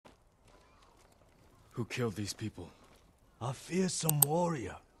Who killed these people? A fearsome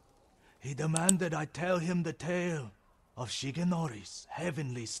warrior. He demanded I tell him the tale of Shigenori's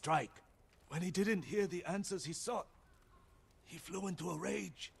heavenly strike. When he didn't hear the answers he sought, he flew into a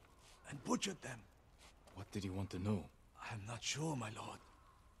rage and butchered them. What did he want to know? I'm not sure, my lord.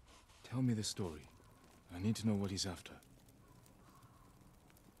 Tell me the story. I need to know what he's after.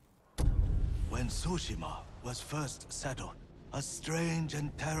 When Tsushima was first settled, a strange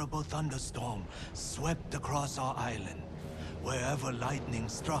and terrible thunderstorm swept across our island. Wherever lightning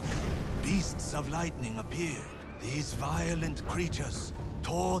struck, beasts of lightning appeared. These violent creatures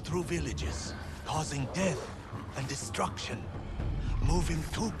tore through villages, causing death and destruction, moving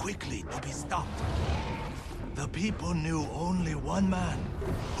too quickly to be stopped. The people knew only one man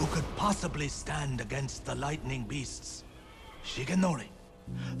who could possibly stand against the lightning beasts. Shigenori,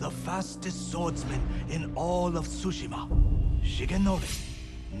 the fastest swordsman in all of Tsushima. Shigenori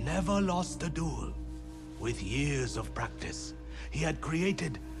never lost a duel. With years of practice, he had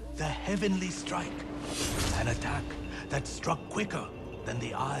created the Heavenly Strike, an attack that struck quicker than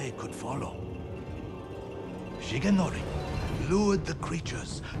the eye could follow. Shigenori lured the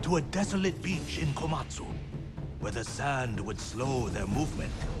creatures to a desolate beach in Komatsu, where the sand would slow their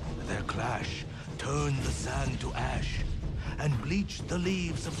movement. Their clash turned the sand to ash and bleached the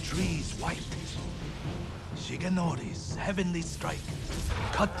leaves of trees white. Shigenori's heavenly strike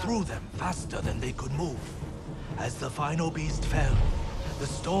cut through them faster than they could move. As the final beast fell, the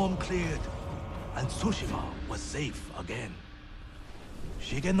storm cleared, and Tsushima was safe again.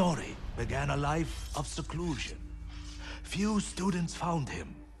 Shigenori began a life of seclusion. Few students found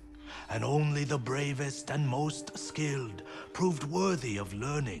him, and only the bravest and most skilled proved worthy of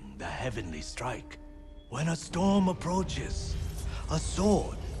learning the heavenly strike. When a storm approaches, a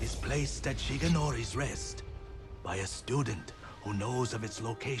sword is placed at Shigenori's rest by a student who knows of its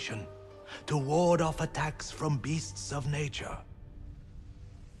location to ward off attacks from beasts of nature.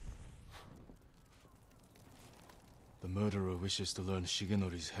 The murderer wishes to learn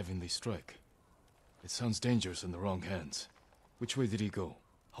Shigenori's heavenly strike. It sounds dangerous in the wrong hands. Which way did he go?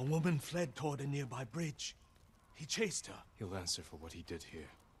 A woman fled toward a nearby bridge. He chased her. He'll answer for what he did here.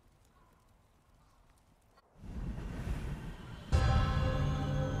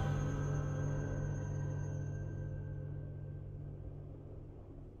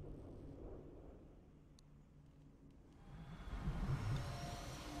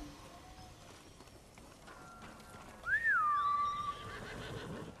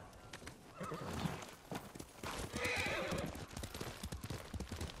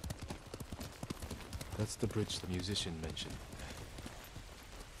 That's the bridge the musician mentioned.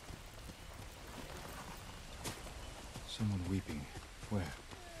 Someone weeping. Where?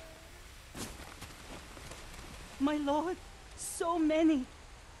 My lord, so many.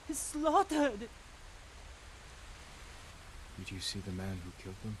 Slaughtered. Did you see the man who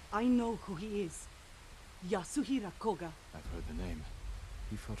killed them? I know who he is. Yasuhira Koga. I've heard the name.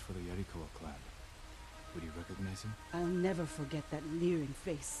 He fought for the Yarikawa clan. Would you recognize him? I'll never forget that leering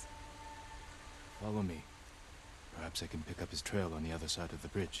face. Follow me. Perhaps I can pick up his trail on the other side of the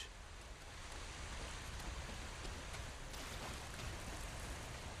bridge.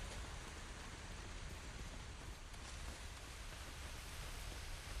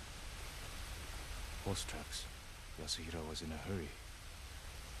 Horse tracks. Yasuhira was in a hurry.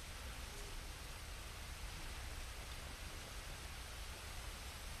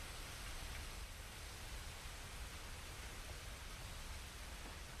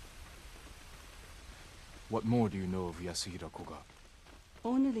 What more do you know of Yasuhira Koga?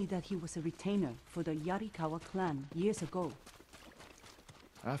 Only that he was a retainer for the Yarikawa clan years ago.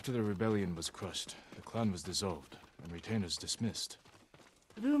 After the rebellion was crushed, the clan was dissolved, and retainers dismissed.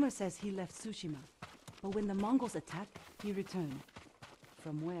 Rumor says he left Tsushima, but when the Mongols attacked, he returned.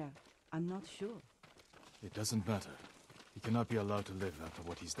 From where, I'm not sure. It doesn't matter. He cannot be allowed to live after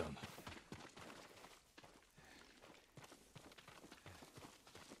what he's done.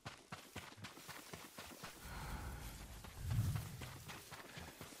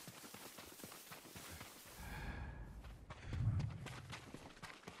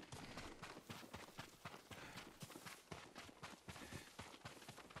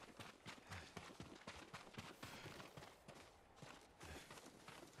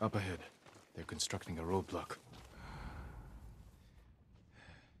 Up ahead. They're constructing a roadblock.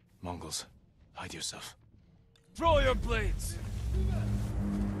 Mongols, hide yourself. Throw your blades!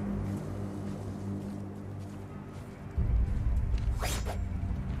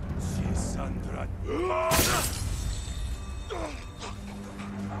 Sandra.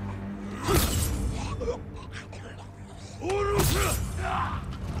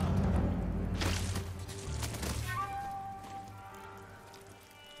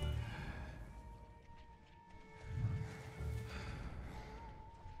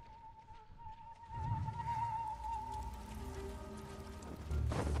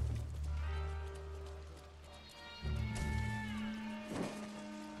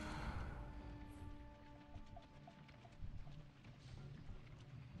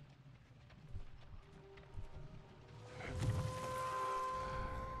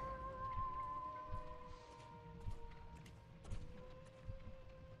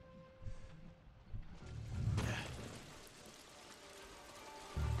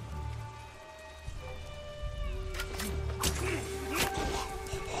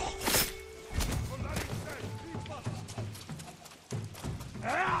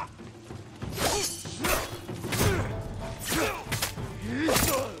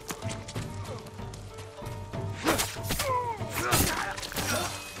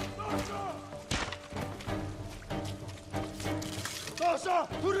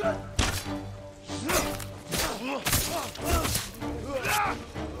 I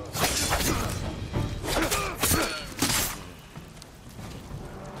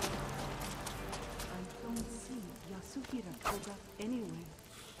don't see Yasuhira Koga anywhere.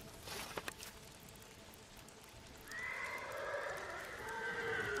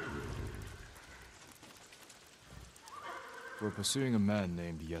 We're pursuing a man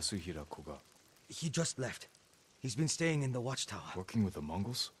named Yasuhira Koga. He just left. He's been staying in the watchtower. Working with the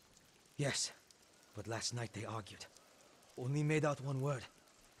Mongols? Yes, but last night they argued. Only made out one word.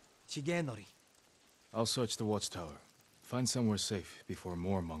 Shigenori. I'll search the watchtower. Find somewhere safe before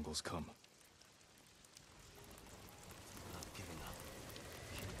more Mongols come. Not giving up.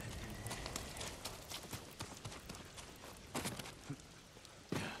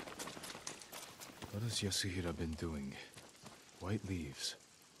 What has Yasuhira been doing? White leaves,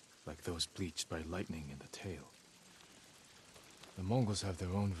 like those bleached by lightning in the tail. The Mongols have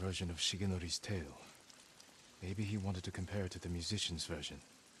their own version of Shigenori's tale. Maybe he wanted to compare it to the musician's version.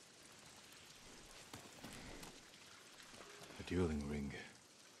 A dueling ring.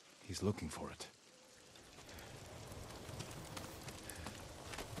 He's looking for it.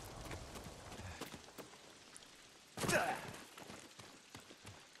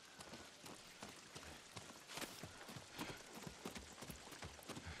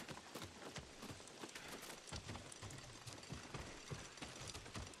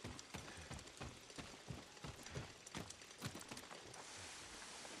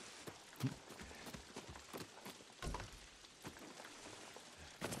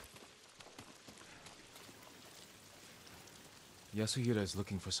 Yasuhira is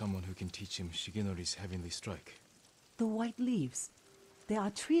looking for someone who can teach him Shigenori's heavenly strike. The white leaves. There are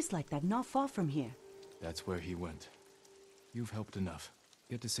trees like that not far from here. That's where he went. You've helped enough.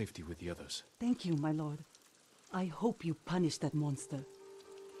 Get to safety with the others. Thank you, my lord. I hope you punish that monster.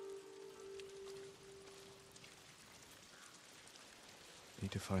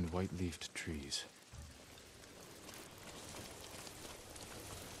 Need to find white-leafed trees.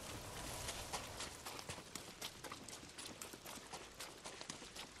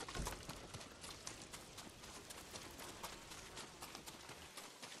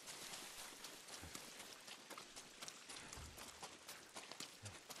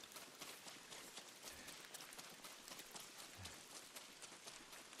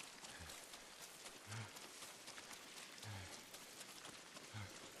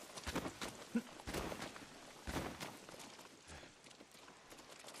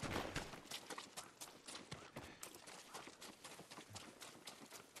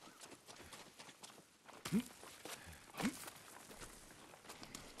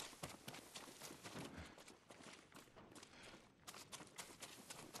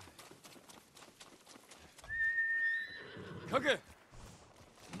 Kage!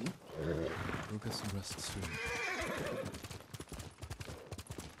 We'll get some rest soon.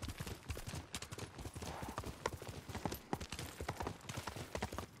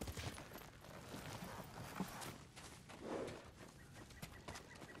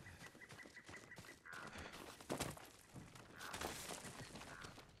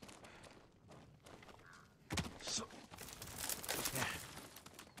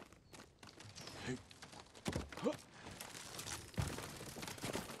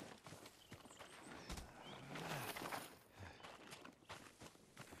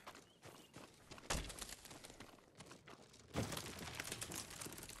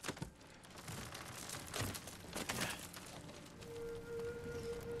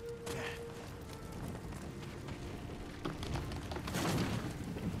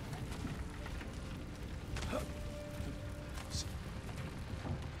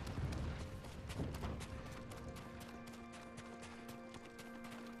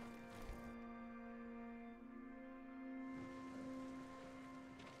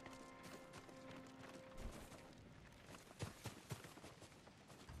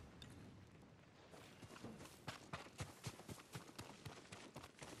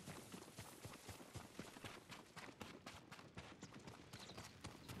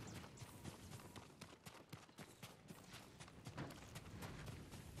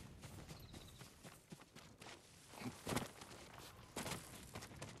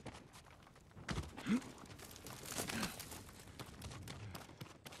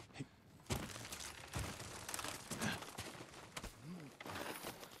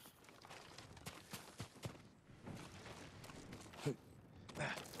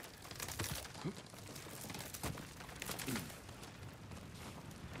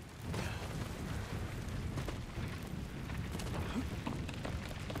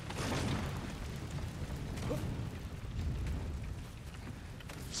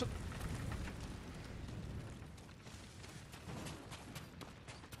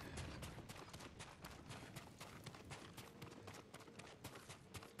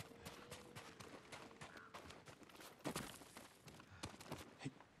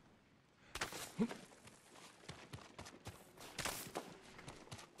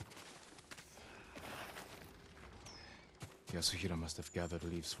 Yasuhira must have gathered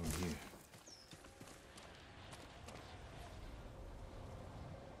leaves from here.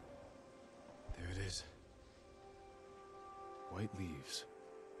 There it is. White leaves,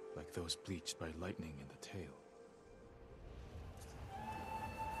 like those bleached by lightning in the tail.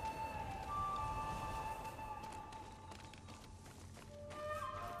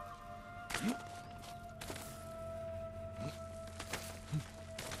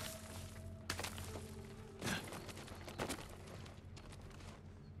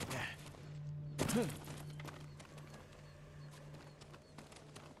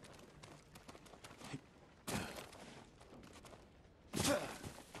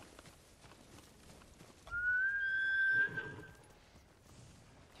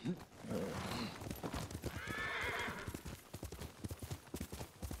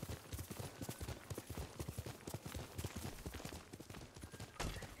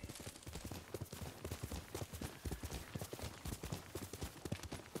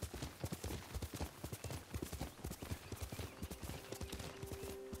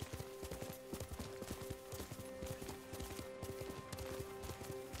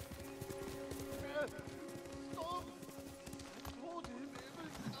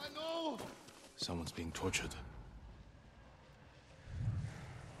 Someone's being tortured.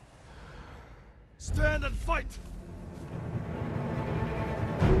 Stand and fight!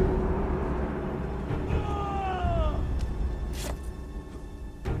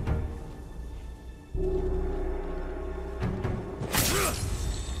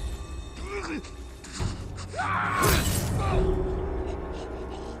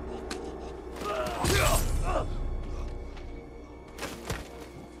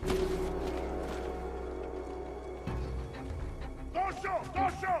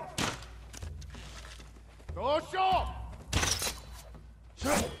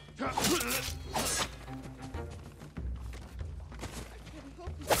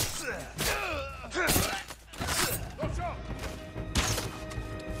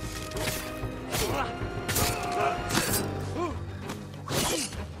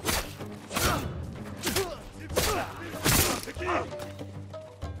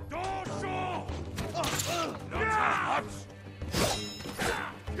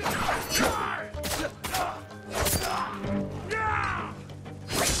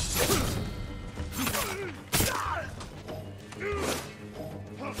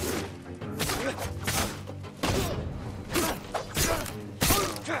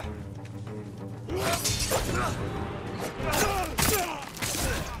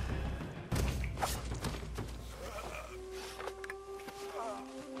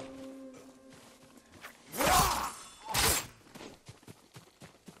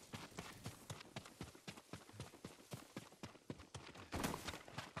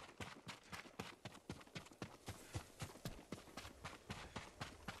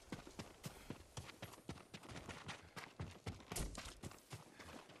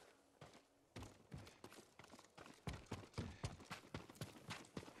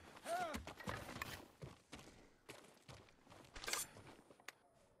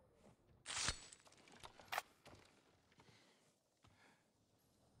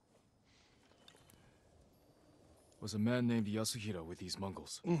 Was a man named Yasuhira with these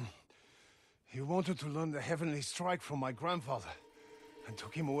Mongols. He wanted to learn the heavenly strike from my grandfather, and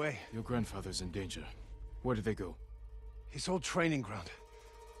took him away. Your grandfather's in danger. Where did they go? His old training ground.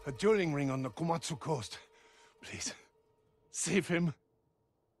 A dueling ring on the Komatsu coast. Please, save him.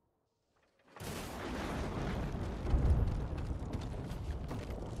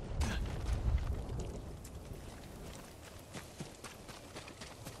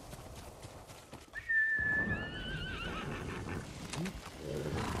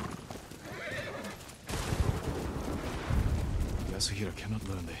 Yasuhira cannot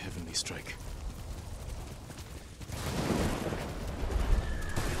learn the heavenly strike.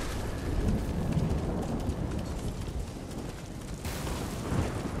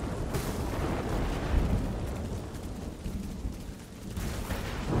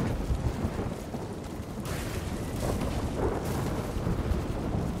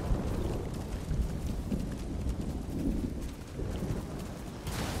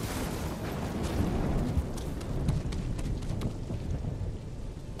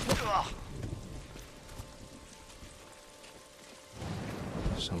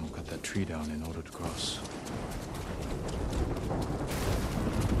 Someone cut that tree down in order to cross.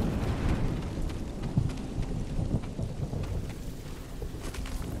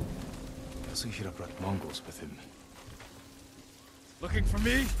 Yasuhira brought Mongols with him. Looking for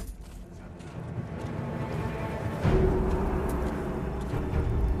me?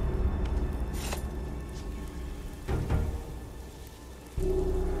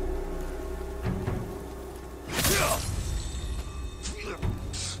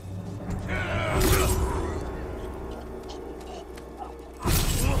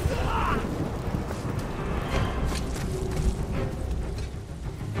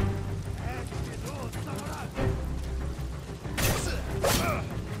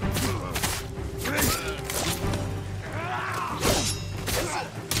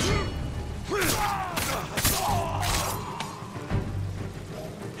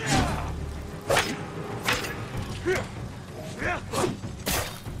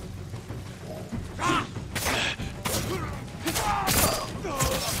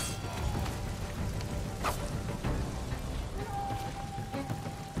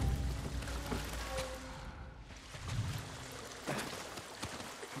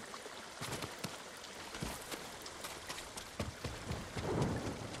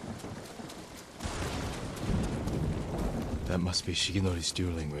 That must be Shigenori's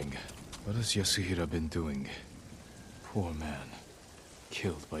dueling ring. What has Yasuhira been doing? Poor man.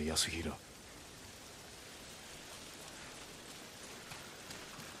 Killed by Yasuhiro.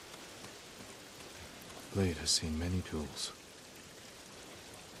 Blade has seen many duels.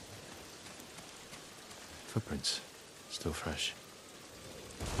 Footprints. Still fresh.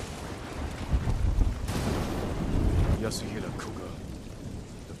 Yasuhira Kuga.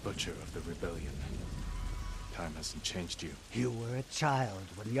 The butcher of the rebellion. Time hasn't changed you. You were a child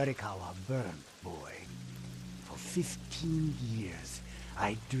when Yarikawa burned, boy. For 15 years,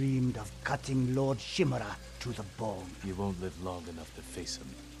 I dreamed of cutting Lord Shimura to the bone. You won't live long enough to face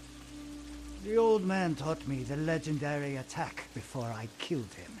him. The old man taught me the legendary attack before I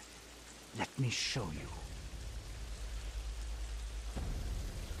killed him. Let me show you.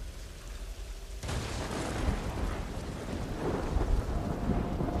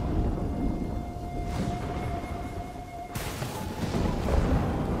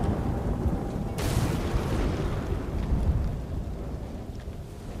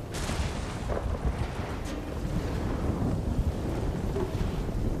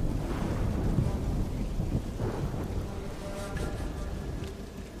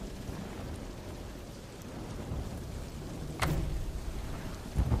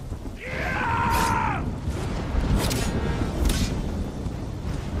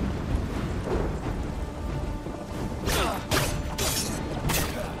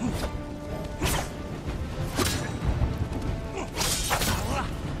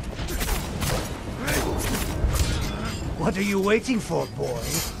 What are you waiting for, boy?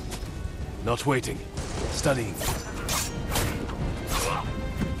 Not waiting. Studying.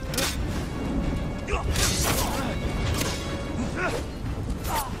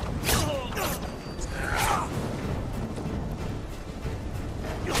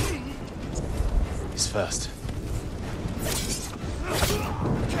 He's fast.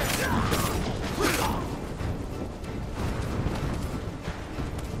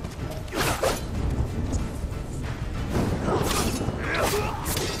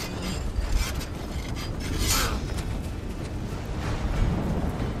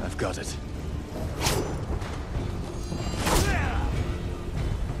 I've got it.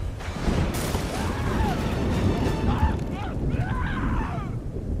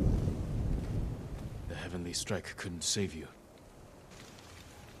 The heavenly strike couldn't save you.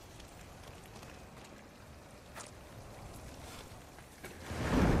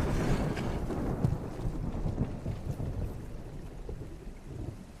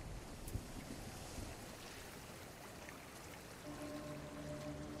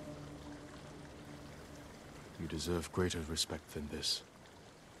 You deserve greater respect than this.